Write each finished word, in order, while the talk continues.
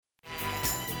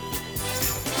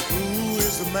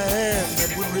man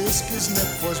that would risk his neck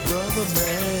for his brother,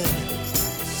 man.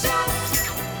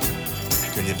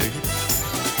 Can you dig it?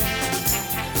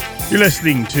 You're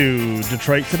listening to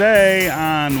Detroit Today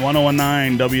on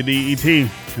 101.9 WDET.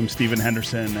 I'm Stephen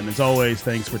Henderson, and as always,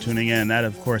 thanks for tuning in. That,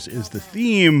 of course, is the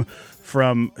theme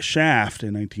from Shaft, a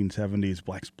 1970s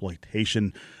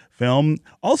Blaxploitation film.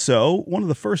 Also, one of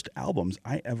the first albums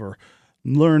I ever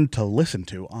learned to listen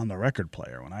to on the record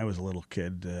player. When I was a little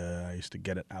kid, I used to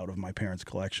get it out of my parents'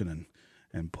 collection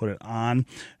and put it on.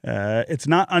 It's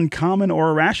not uncommon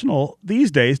or irrational these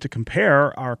days to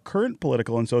compare our current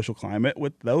political and social climate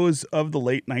with those of the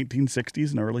late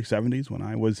 1960s and early 70s when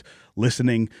I was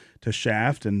listening to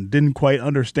Shaft and didn't quite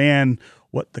understand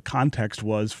what the context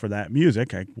was for that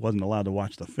music. I wasn't allowed to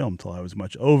watch the film till I was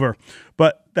much over.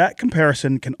 But that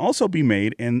comparison can also be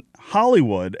made in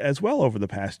Hollywood as well over the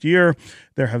past year.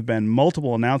 There have been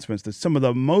multiple announcements that some of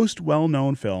the most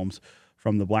well-known films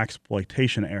from the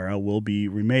Blaxploitation era will be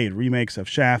remade. Remakes of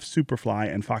Shaft,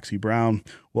 Superfly, and Foxy Brown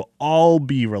will all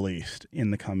be released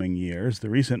in the coming years. The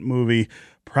recent movie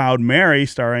Proud Mary,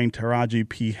 starring Taraji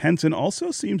P. Henson,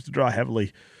 also seems to draw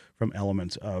heavily from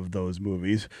elements of those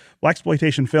movies.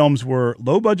 Blaxploitation films were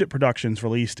low-budget productions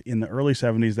released in the early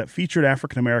 70s that featured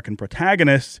African-American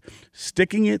protagonists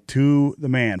sticking it to the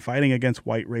man, fighting against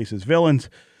white racist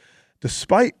villains.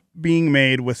 Despite being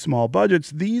made with small budgets,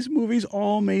 these movies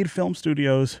all made film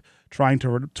studios trying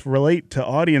to relate to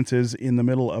audiences in the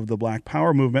middle of the Black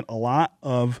Power movement a lot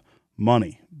of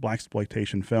money.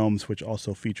 Blaxploitation films, which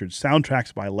also featured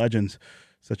soundtracks by legends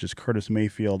such as Curtis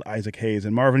Mayfield, Isaac Hayes,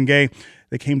 and Marvin Gaye,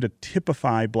 they came to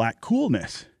typify black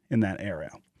coolness in that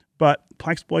era. But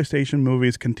Blaxploitation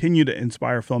movies continue to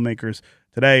inspire filmmakers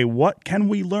today. What can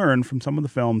we learn from some of the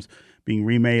films being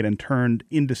remade and turned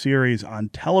into series on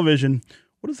television?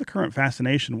 What does the current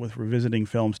fascination with revisiting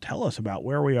films tell us about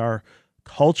where we are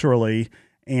culturally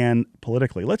and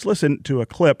politically? Let's listen to a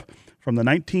clip from the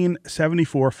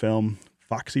 1974 film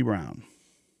Foxy Brown.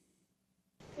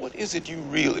 What is it you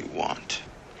really want?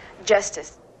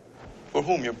 Justice. For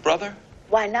whom, your brother?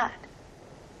 Why not?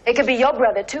 It could be your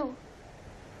brother, too.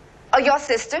 Or your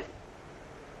sister.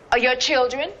 Or your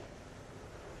children.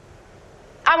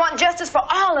 I want justice for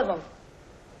all of them.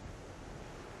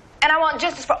 And I want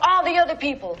justice for all the other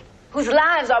people whose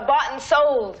lives are bought and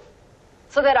sold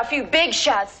so that a few big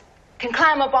shots can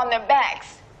climb up on their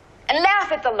backs and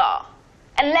laugh at the law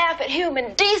and laugh at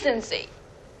human decency.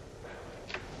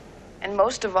 And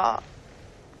most of all,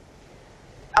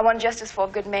 I want justice for a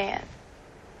good man.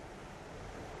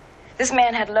 This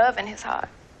man had love in his heart.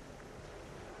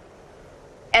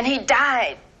 And he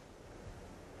died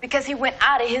because he went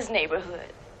out of his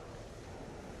neighborhood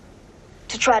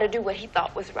to try to do what he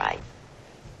thought was right.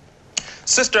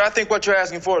 Sister, I think what you're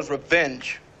asking for is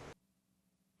revenge.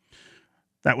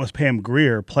 That was Pam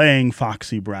Grier playing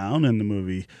Foxy Brown in the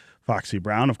movie Foxy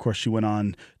Brown. Of course, she went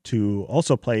on to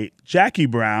also play Jackie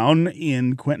Brown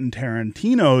in Quentin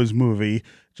Tarantino's movie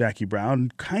Jackie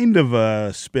Brown, kind of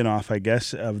a spin-off, I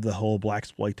guess, of the whole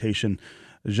Blaxploitation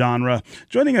genre.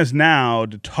 Joining us now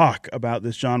to talk about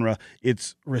this genre,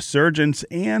 its resurgence,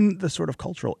 and the sort of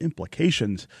cultural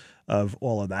implications of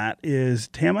all of that is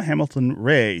Tama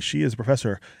Hamilton-Ray. She is a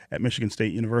professor at Michigan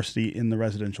State University in the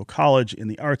Residential College in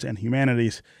the Arts and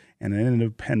Humanities and an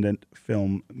independent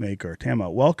filmmaker.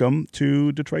 Tama, welcome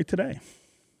to Detroit Today.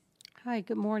 Hi,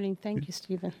 good morning. Thank you,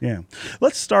 Stephen. Yeah.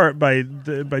 Let's start by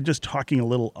just talking a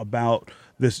little about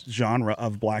this genre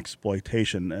of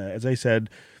Blaxploitation. As I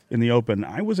said in the open,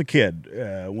 I was a kid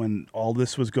when all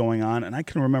this was going on, and I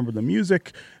can remember the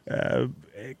music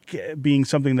being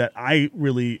something that I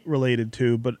really related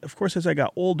to. But, of course, as I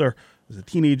got older, as a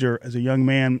teenager, as a young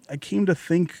man, I came to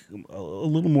think a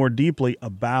little more deeply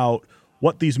about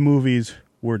what these movies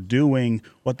were doing,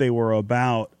 what they were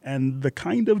about, and the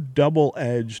kind of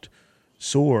double-edged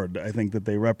sword, I think, that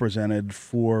they represented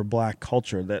for black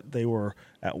culture, that they were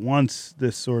at once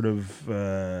this sort of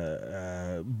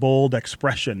bold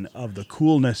expression of the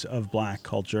coolness of black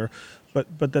culture, but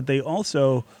that they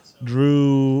also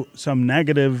drew some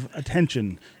negative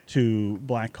attention to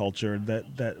black culture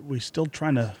that we're still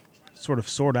trying to sort of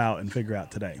sort out and figure out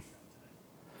today.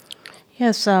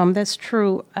 Yes, that's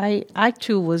true. I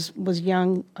too was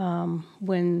young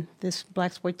when this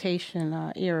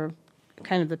Blaxploitation era,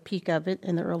 kind of the peak of it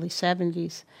in the early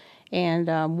 70s,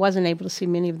 and wasn't able to see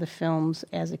many of the films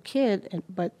as a kid,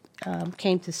 but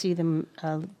came to see them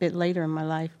a bit later in my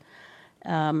life.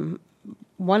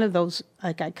 One of those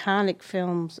iconic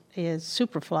films is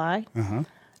Superfly,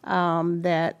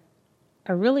 that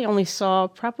I really only saw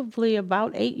probably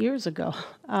about 8 years ago. For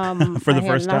the I had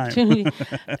first an time. opportunity.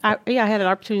 I had an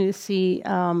opportunity to see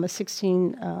the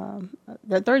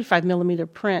 35 millimeter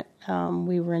print.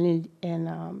 We were at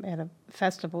a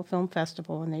festival, film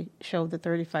festival, and they showed the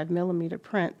 35 millimeter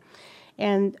print.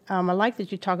 And I like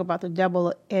that you talk about the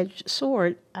double-edged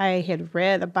sword. I had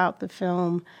read about the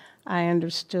film. I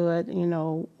understood,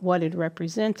 what it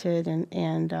represented,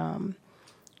 and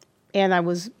I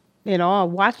was in awe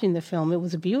watching the film. It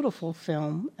was a beautiful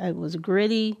film. It was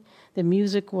gritty. The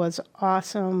music was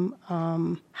awesome.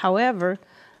 However,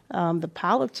 the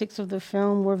politics of the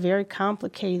film were very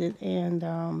complicated, and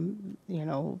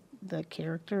the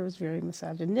character was very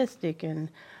misogynistic,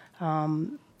 and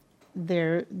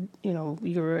you're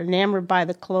enamored by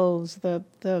the clothes, the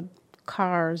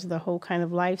cars, the whole kind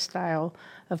of lifestyle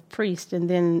of priest. And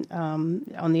then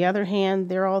on the other hand,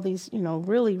 there are all these,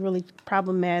 really, really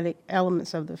problematic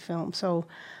elements of the film. So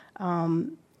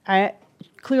I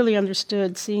clearly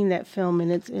understood seeing that film in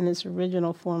its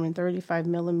original form in 35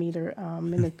 millimeter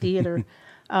in the theater,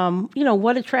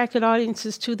 what attracted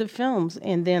audiences to the films.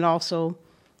 And then also,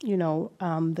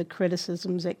 the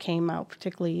criticisms that came out,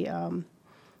 particularly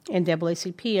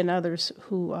NAACP and others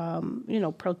who,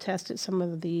 protested some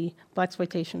of the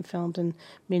blaxploitation films, and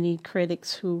many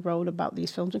critics who wrote about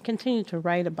these films and continue to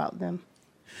write about them.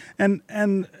 And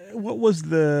what was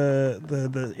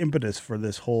the impetus for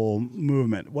this whole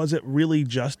movement? Was it really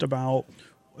just about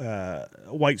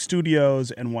white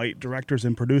studios and white directors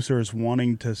and producers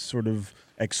wanting to sort of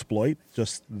exploit,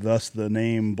 just thus the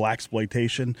name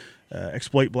blaxploitation,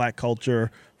 exploit black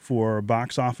culture for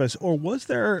box office? Or was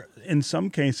there, in some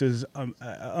cases,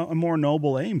 a more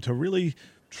noble aim to really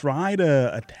try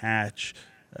to attach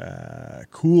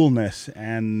coolness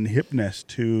and hipness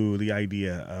to the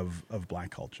idea of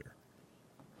black culture?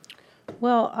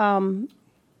 Well,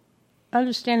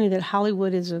 understanding that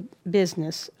Hollywood is a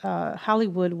business,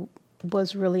 Hollywood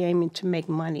was really aiming to make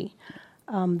money.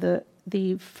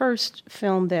 The first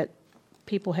film that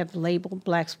people have labeled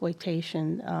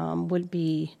blaxploitation would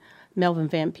be Melvin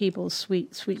Van Peebles'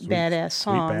 Sweet Badass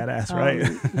Song. Sweet Badass, right?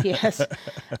 Yes.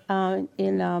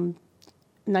 In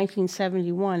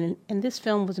 1971. And this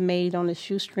film was made on a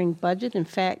shoestring budget. In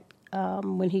fact,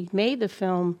 when he made the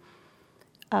film,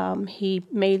 he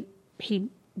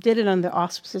did it under the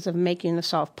auspices of making a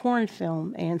soft porn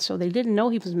film. And so they didn't know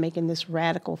he was making this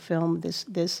radical film, this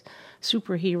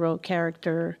superhero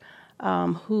character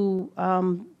who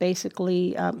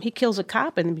basically he kills a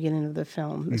cop in the beginning of the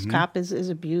film. This cop is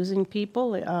abusing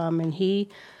people, and he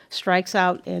strikes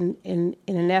out in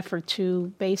an effort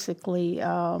to basically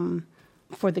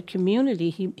for the community.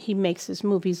 He makes this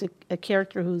move. He's a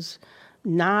character who's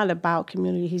not about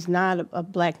community. He's not a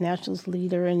black nationalist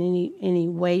leader in any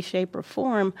way, shape, or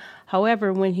form.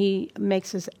 However, when he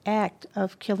makes this act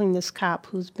of killing this cop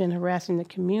who's been harassing the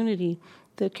community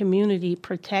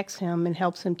protects him and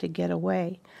helps him to get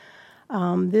away.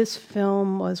 This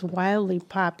film was wildly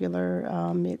popular.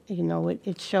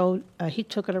 It showed, he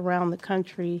took it around the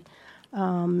country,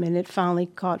 and it finally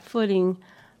caught footing.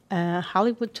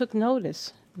 Hollywood took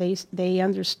notice. They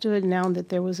understood now that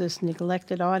there was this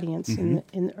neglected audience in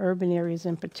the urban areas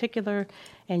in particular,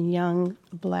 and young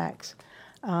blacks.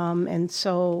 And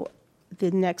so the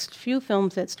next few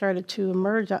films that started to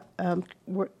emerge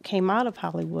came out of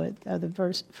Hollywood.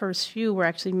 The first few were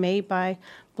actually made by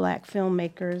black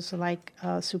filmmakers like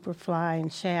Superfly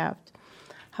and Shaft.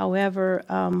 However,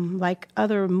 like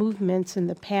other movements in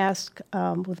the past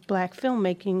with black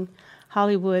filmmaking,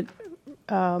 Hollywood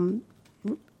kind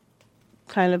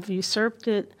of usurped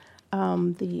it.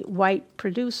 The white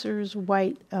producers,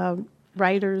 white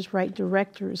writers, white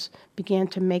directors began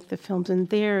to make the films, and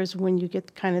there's when you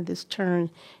get kind of this turn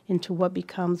into what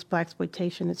becomes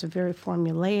blaxploitation. It's a very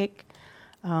formulaic,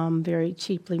 very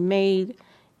cheaply made,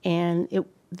 and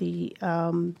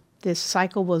this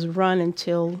cycle was run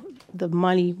until the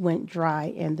money went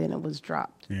dry, and then it was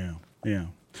dropped. Yeah.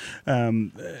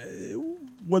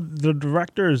 What the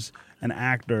directors and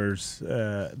actors,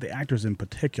 the actors in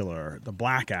particular, the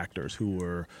black actors who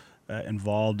were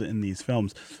involved in these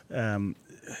films,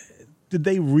 did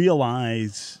they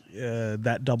realize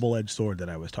that double-edged sword that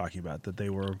I was talking about? That they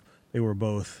were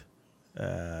both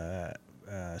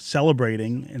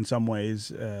celebrating in some ways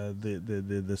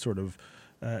the sort of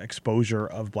exposure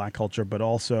of black culture, but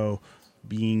also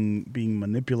being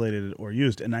manipulated or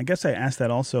used. And I guess I asked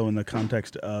that also in the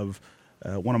context of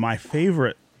one of my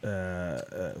favorite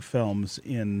films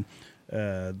in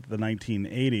the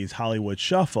 1980s, Hollywood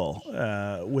Shuffle,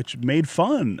 which made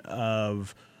fun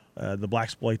of the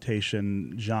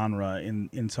blaxploitation genre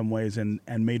in some ways,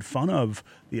 and made fun of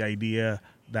the idea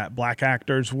that black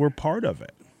actors were part of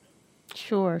it.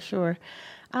 Sure, sure.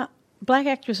 Black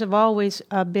actors have always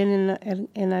been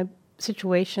in a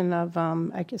situation of,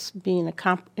 I guess, being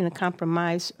in a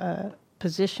compromised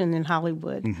position in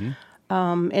Hollywood.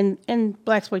 And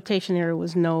Blaxploitation era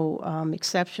was no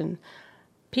exception.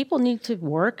 People need to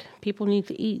work. People need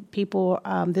to eat. People,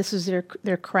 this is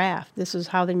their craft. This is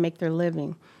how they make their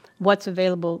living. What's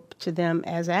available to them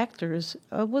as actors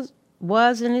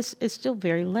was and is still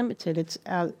very limited. It's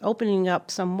opening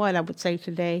up somewhat, I would say,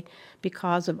 today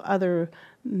because of other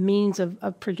means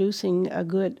of producing a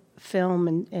good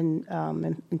film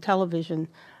and television.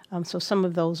 So some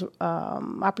of those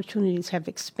opportunities have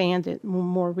expanded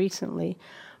more recently.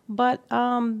 But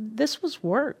this was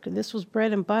work. This was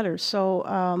bread and butter.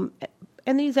 So,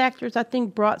 and these actors, I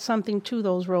think, brought something to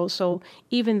those roles. So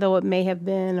even though it may have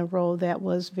been a role that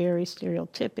was very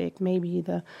stereotypic, maybe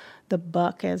the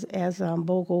buck, as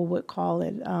Bogle would call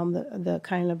it, the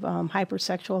kind of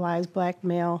hypersexualized black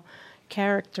male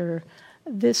character,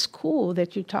 this school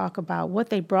that you talk about, what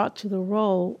they brought to the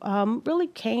role, really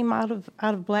came out of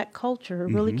black culture.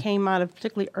 It really came out of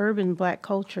particularly urban black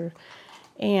culture.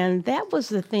 And that was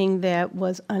the thing that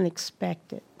was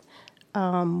unexpected.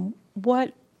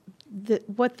 What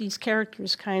these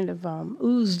characters kind of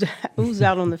oozed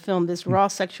out on the film, this raw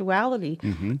sexuality,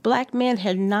 black men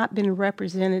had not been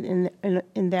represented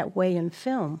in that way in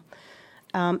film.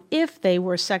 If they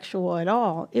were sexual at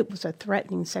all, it was a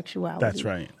threatening sexuality. That's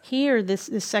right. Here, this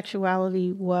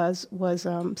sexuality was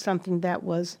something that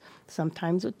was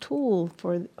sometimes a tool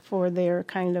for their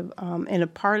kind of and a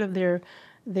part of their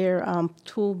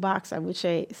toolbox, I would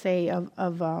say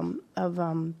of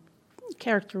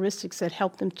characteristics that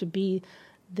helped them to be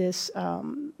this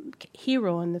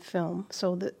hero in the film.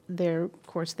 So that of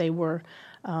course, they were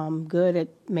good at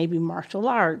maybe martial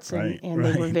arts, and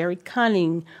they were very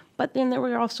cunning. But then they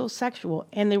were also sexual,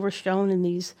 and they were shown in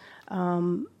these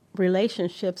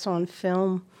relationships on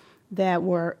film that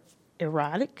were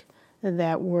erotic,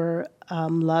 that were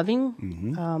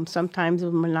loving, sometimes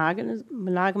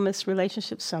monogamous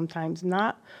relationships, sometimes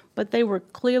not. But they were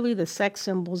clearly the sex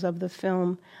symbols of the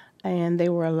film, and they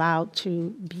were allowed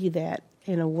to be that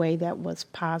in a way that was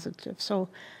positive. So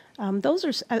those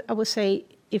are, I would say,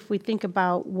 if we think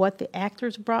about what the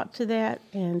actors brought to that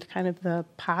and kind of the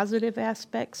positive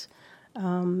aspects,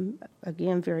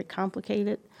 again, very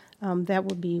complicated, that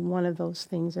would be one of those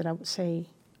things that I would say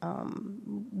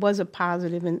was a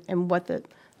positive, and what the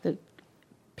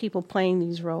people playing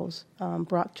these roles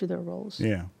brought to their roles.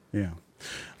 Yeah.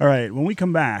 All right, when we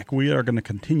come back, we are going to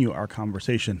continue our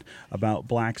conversation about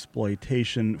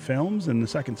blaxploitation films. In the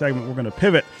second segment, we're going to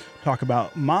pivot, talk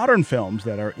about modern films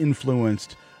that are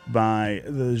influenced by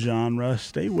the genre.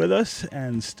 Stay with us,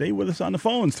 and stay with us on the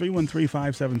phones,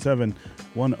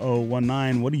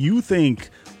 313-577-1019. What do you think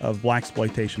of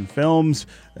blaxploitation films?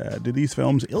 Do these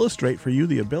films illustrate for you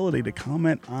the ability to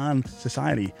comment on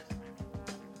society?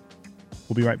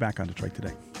 We'll be right back on Detroit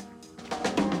Today.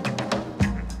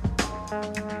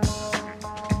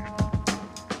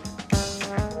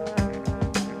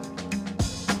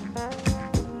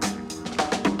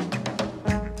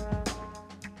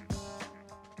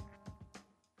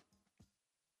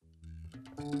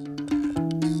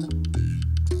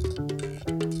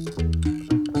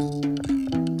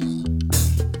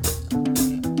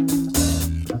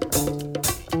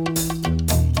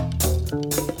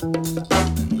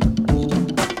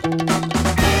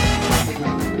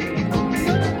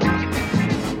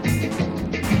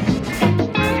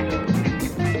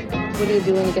 What do you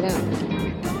do when you get out?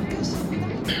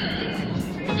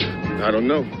 I don't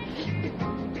know.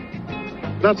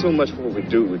 Not so much for what we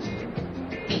do, it's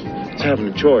having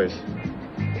a choice.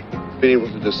 Being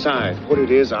able to decide what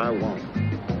it is I want.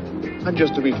 Not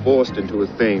just to be forced into a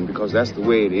thing because that's the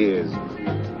way it is.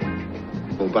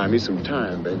 Gonna buy me some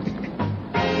time, baby.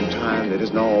 Some time that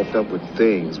isn't all filled with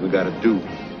things we gotta do.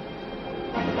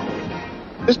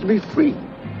 Just to be free.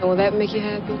 And will that make you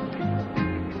happy?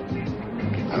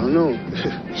 I don't know.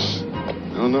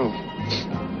 I don't know.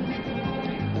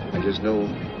 I just know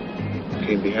I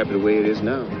can't be happy the way it is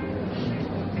now.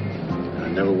 I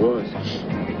never was.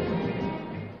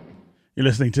 You're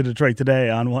listening to Detroit Today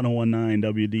on 101.9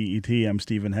 WDET. I'm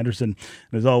Stephen Henderson.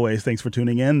 And as always, thanks for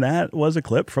tuning in. That was a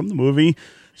clip from the movie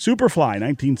Superfly,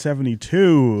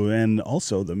 1972, and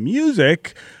also the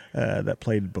music that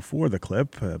played before the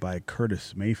clip by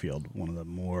Curtis Mayfield, one of the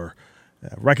more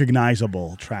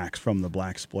recognizable tracks from the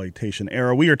blaxploitation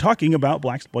era. We are talking about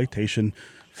blaxploitation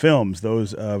films,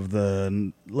 those of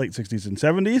the late 60s and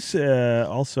 70s,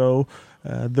 also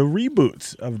the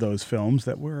reboots of those films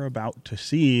that we're about to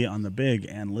see on the big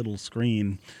and little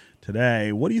screen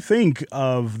today. What do you think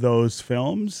of those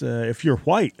films? If you're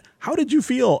white, how did you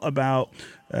feel about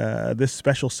this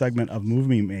special segment of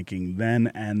movie making then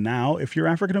and now? If you're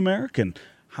African American,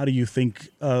 how do you think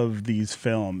of these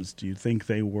films? Do you think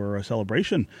they were a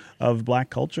celebration of black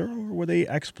culture, or were they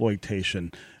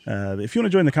exploitation? If you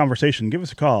want to join the conversation, give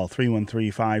us a call.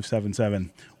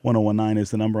 313-577-1019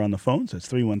 is the number on the phones.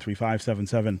 It's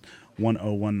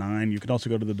 313-577-1019. You can also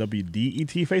go to the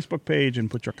WDET Facebook page and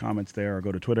put your comments there, or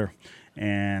go to Twitter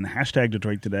and hashtag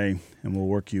Detroit Today, and we'll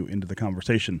work you into the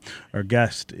conversation. Our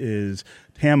guest is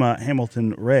Tama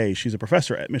Hamilton Ray. She's a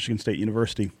professor at Michigan State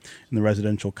University in the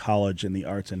Residential College in the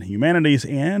Arts and Humanities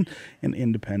and an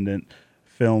independent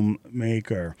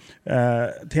filmmaker.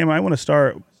 Tama, I want to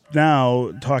start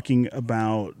now talking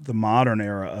about the modern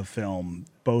era of film,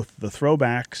 both the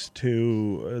throwbacks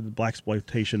to the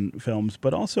blaxploitation films,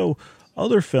 but also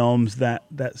other films that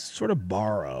sort of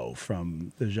borrow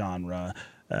from the genre.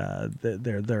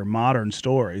 They're modern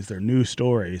stories, they're new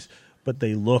stories, but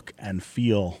they look and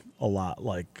feel a lot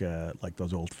like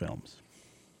those old films.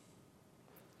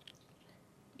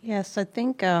 Yes, I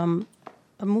think a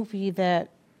movie that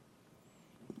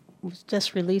was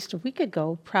just released a week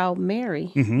ago, Proud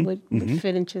Mary, would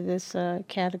fit into this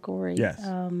category. Yes.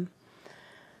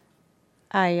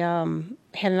 I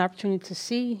had an opportunity to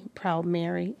see Proud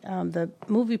Mary. The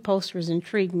movie posters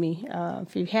intrigued me.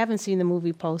 If you haven't seen the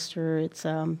movie poster, it's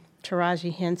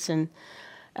Taraji Henson,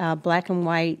 black and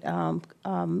white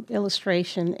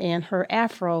illustration, and her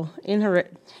afro. In her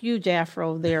huge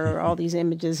afro, there are all these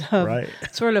images of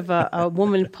sort of a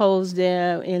woman posed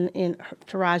in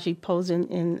Taraji posing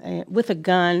in with a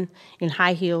gun in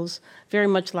high heels, very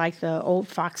much like the old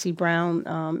Foxy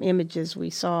Brown images we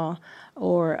saw.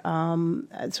 Or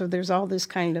so there's all this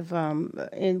kind of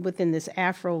within this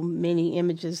Afro mini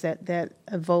images that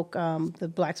evoke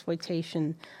the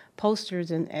blaxploitation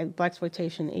posters and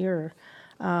blaxploitation era,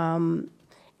 and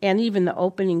even the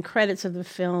opening credits of the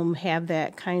film have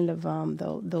that kind of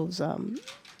those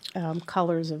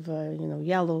colors of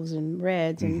yellows and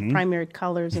reds and primary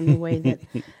colors in the way that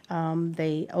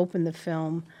they open the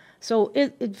film. So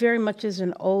it very much is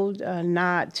an old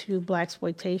nod to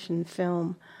blaxploitation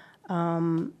film.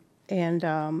 As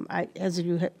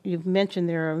you've mentioned,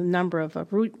 there are a number of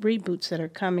reboots that are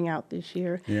coming out this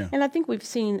year, and I think we've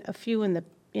seen a few in the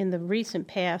recent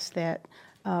past that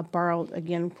borrowed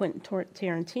again Quentin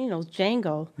Tarantino's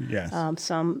Django. Yes.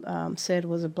 Some said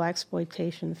was a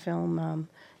blaxploitation film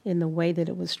in the way that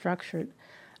it was structured.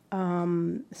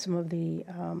 Some of the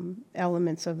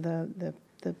elements of the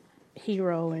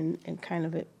hero and kind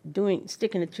of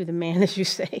sticking it to the man, as you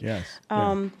say. Yes.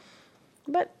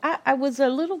 But I was a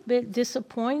little bit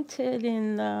disappointed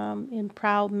in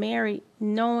Proud Mary,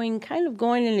 going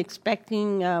and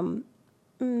expecting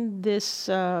this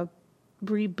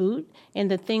reboot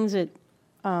and the things that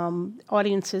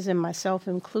audiences and myself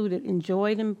included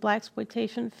enjoyed in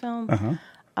blaxploitation film.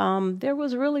 There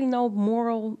was really no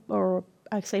moral or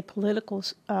I say political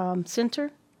center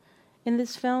in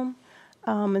this film,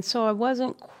 and so I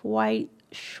wasn't quite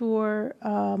sure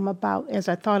about, as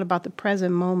I thought about the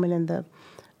present moment and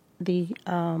the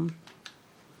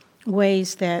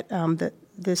ways that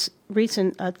this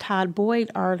recent Todd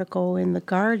Boyd article in The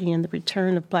Guardian, The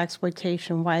Return of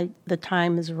Blaxploitation, Why the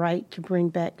Time is Right to Bring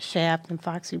Back Shaft and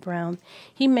Foxy Brown,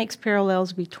 he makes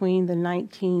parallels between the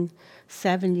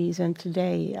 1970s and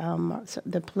today,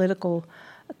 the political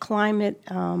climate,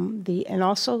 and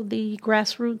also the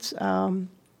grassroots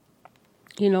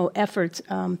efforts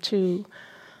to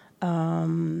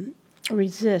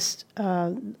resist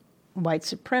white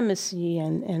supremacy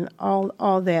and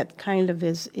all that kind of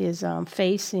is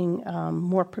facing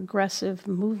more progressive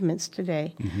movements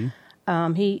today.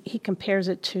 He compares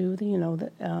it to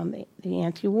the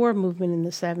anti-war movement in the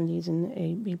 70s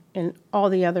and all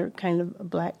the other kind of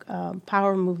black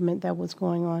power movement that was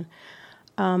going on.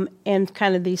 And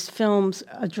kind of these films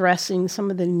addressing some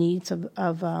of the needs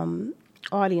of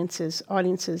audiences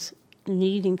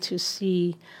needing to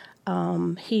see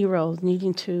heroes,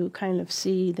 needing to kind of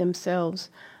see themselves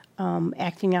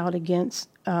acting out against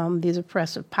these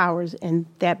oppressive powers, and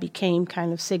that became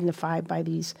kind of signified by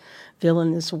these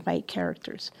villainous white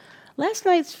characters. Last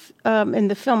night's, in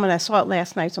the film, and I saw it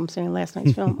last night, so I'm saying last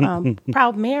night's film,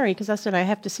 Proud Mary, because I said I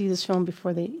have to see this film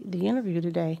before the interview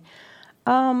today,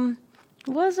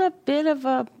 was a bit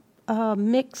of a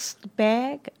mixed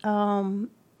bag.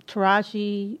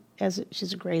 Taraji,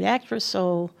 she's a great actress,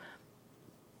 so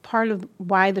part of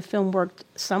why the film worked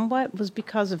somewhat was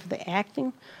because of the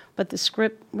acting, but the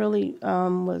script really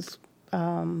was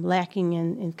lacking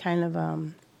in kind of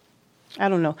I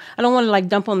don't know. I don't want to like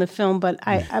dump on the film, but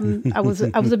I was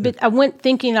a bit. I went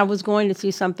thinking I was going to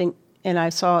see something, and I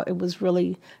saw it was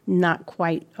really not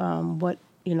quite what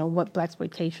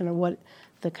Blaxploitation or what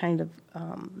the kind of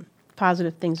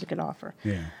positive things it could offer.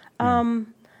 Yeah.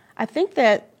 I think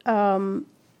that I'm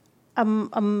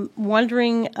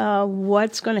wondering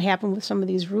what's going to happen with some of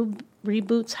these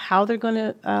reboots, how they're going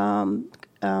to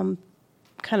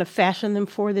kind of fashion them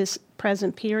for this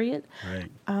present period. Right.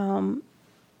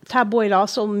 Todd Boyd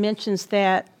also mentions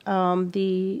that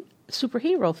the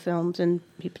superhero films, and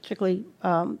he particularly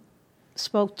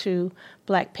spoke to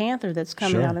Black Panther that's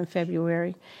coming out in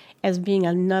February, as being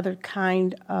another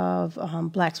kind of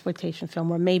Blaxploitation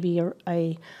film, or maybe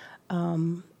a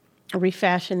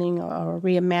refashioning or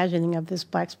reimagining of this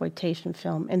Blaxploitation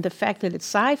film. And the fact that it's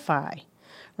sci-fi,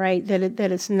 right?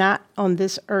 That it's not on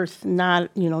this earth, not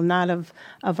of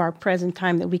our present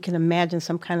time, that we can imagine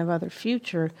some kind of other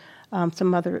future,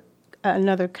 another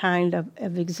kind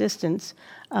of existence,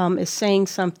 is saying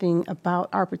something about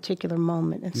our particular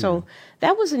moment. And so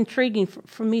that was intriguing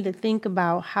for me to think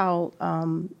about how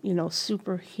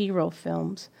superhero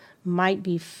films might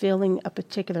be filling a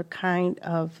particular kind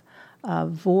of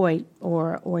void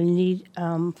or need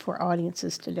for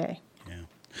audiences today.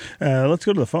 Yeah. Let's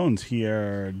go to the phones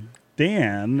here.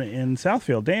 Dan in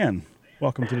Southfield. Dan,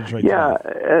 welcome to Detroit.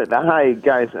 Hi,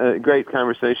 guys. Great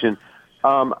conversation.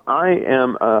 I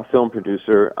am a film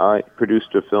producer. I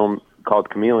produced a film called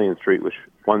Chameleon Street, which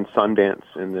won Sundance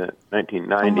in the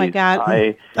 1990s. Oh my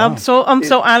God! I'm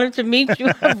so honored to meet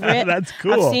you. That's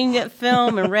cool. I've seen that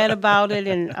film and read about it,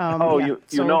 and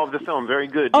you know of the film. Very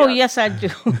good. Oh yes, I do.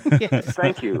 Yes.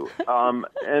 Thank you.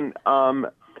 And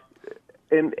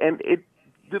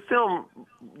the film,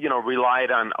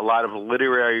 relied on a lot of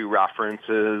literary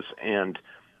references, and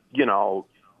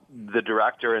the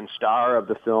director and star of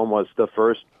the film was the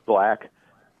first Black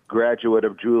graduate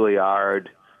of Juilliard,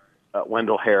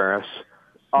 Wendell Harris.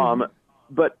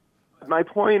 But my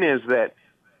point is that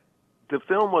the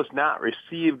film was not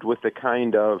received with the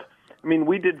kind of,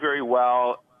 we did very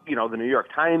well. The New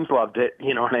York Times loved it,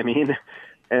 you know what I mean?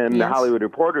 And the Hollywood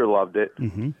Reporter loved it,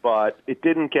 but it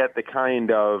didn't get the kind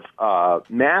of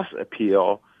mass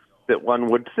appeal that one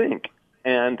would think.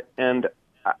 And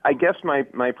I guess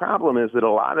my problem is that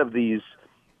a lot of these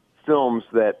films,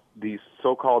 that these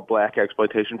so-called Black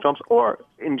exploitation films, or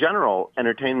in general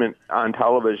entertainment on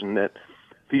television that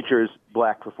features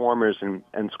Black performers and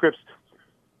scripts,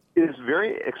 is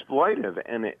very exploitive,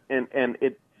 and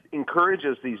it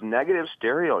encourages these negative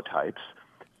stereotypes,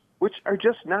 which are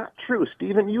just not true.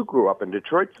 Stephen, you grew up in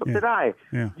Detroit, so did I.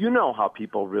 Yeah. You know how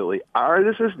people really are.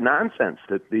 This is nonsense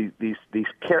that these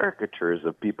caricatures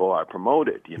of people are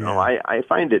promoted. I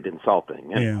find it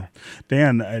insulting. Yeah,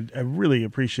 Dan, I really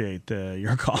appreciate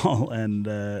your call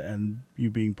and you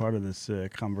being part of this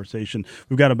conversation.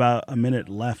 We've got about a minute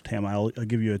left, Tam. I'll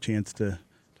give you a chance to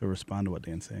respond to what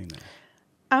Dan's saying there.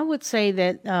 I would say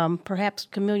that perhaps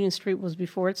Chameleon Street was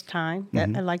before its time.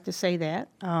 I'd like to say that.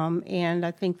 And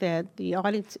I think that the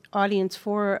audience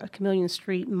for Chameleon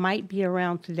Street might be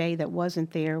around today that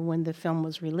wasn't there when the film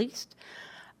was released.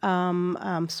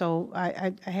 So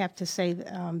I have to say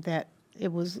that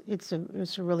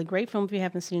it's a really great film. If you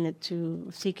haven't seen it, to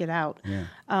seek it out.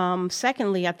 Yeah.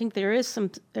 Secondly, I think there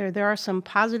are some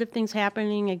positive things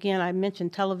happening. Again, I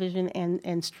mentioned television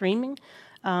and streaming.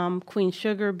 Queen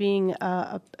Sugar being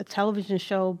a television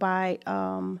show by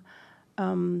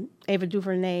Ava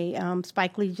DuVernay.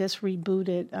 Spike Lee just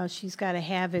rebooted She's Gotta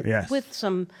Have It, with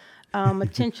some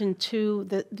attention to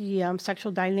the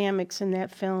sexual dynamics in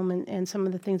that film and some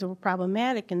of the things that were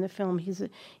problematic in the film. He's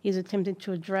attempted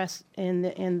to address in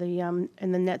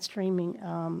the net streaming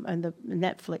and the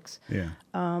Netflix.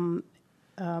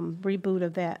 Reboot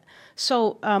of that.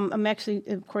 So I'm actually,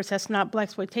 of course, that's not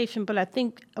Blaxploitation, but I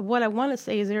think what I want to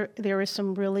say is there is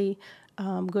some really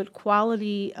good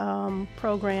quality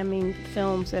programming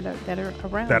films that are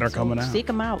around. That are coming out. Seek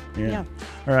them out. Yeah.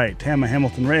 All right. Tama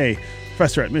Hamilton-Ray,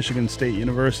 professor at Michigan State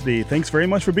University. Thanks very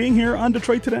much for being here on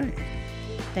Detroit Today.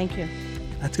 Thank you.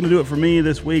 That's going to do it for me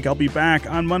this week. I'll be back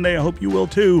on Monday. I hope you will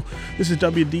too. This is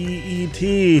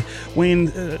WDET,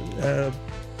 Wayne,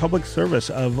 public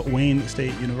service of Wayne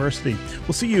State University.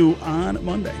 We'll see you on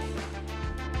Monday.